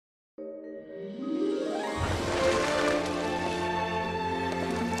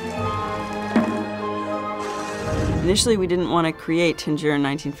Initially, we didn't want to create Tangier in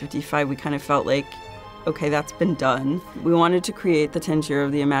 1955. We kind of felt like, okay, that's been done. We wanted to create the Tangier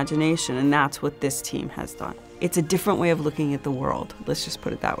of the imagination, and that's what this team has done. It's a different way of looking at the world. Let's just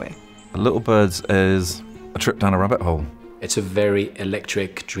put it that way. Little Birds is a trip down a rabbit hole. It's a very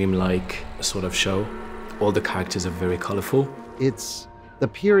electric, dreamlike sort of show. All the characters are very colorful. It's the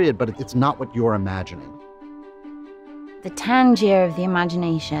period, but it's not what you're imagining. The Tangier of the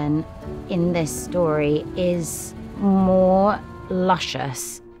imagination in this story is more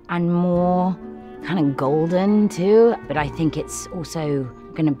luscious and more kind of golden too, but I think it's also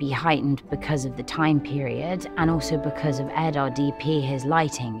going to be heightened because of the time period and also because of Ed, our DP. His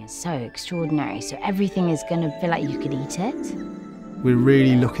lighting is so extraordinary, so everything is going to feel like you could eat it. We're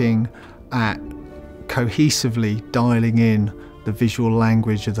really looking at cohesively dialing in the visual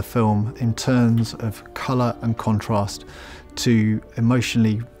language of the film in terms of colour and contrast to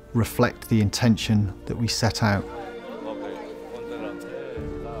emotionally reflect the intention that we set out.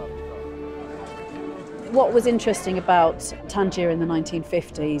 What was interesting about Tangier in the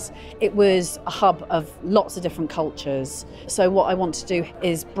 1950s, it was a hub of lots of different cultures. So what I want to do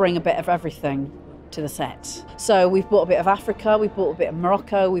is bring a bit of everything to the set. So we've brought a bit of Africa, we've brought a bit of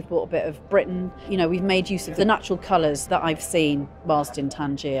Morocco, we've brought a bit of Britain. You know, we've made use of the natural colours that I've seen whilst in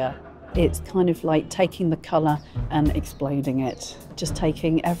Tangier. It's kind of like taking the colour and exploding it, just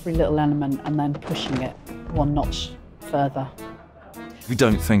taking every little element and then pushing it one notch further. We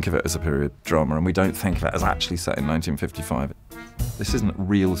don't think of it as a period drama, and we don't think of it as actually set in 1955. This isn't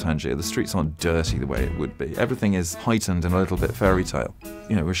real Tangier. The streets aren't dirty the way it would be. Everything is heightened and a little bit fairy tale.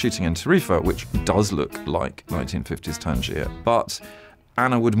 You know, we're shooting in Cherifa, which does look like 1950s Tangier, but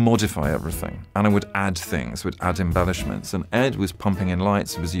Anna would modify everything. Anna would add things, would add embellishments, and Ed was pumping in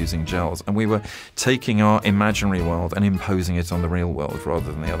lights, was using gels, and we were taking our imaginary world and imposing it on the real world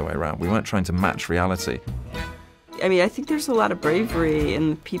rather than the other way around. We weren't trying to match reality. I mean, I think there's a lot of bravery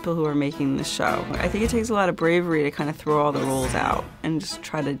in the people who are making the show. I think it takes a lot of bravery to kind of throw all the rules out and just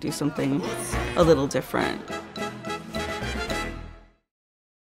try to do something a little different.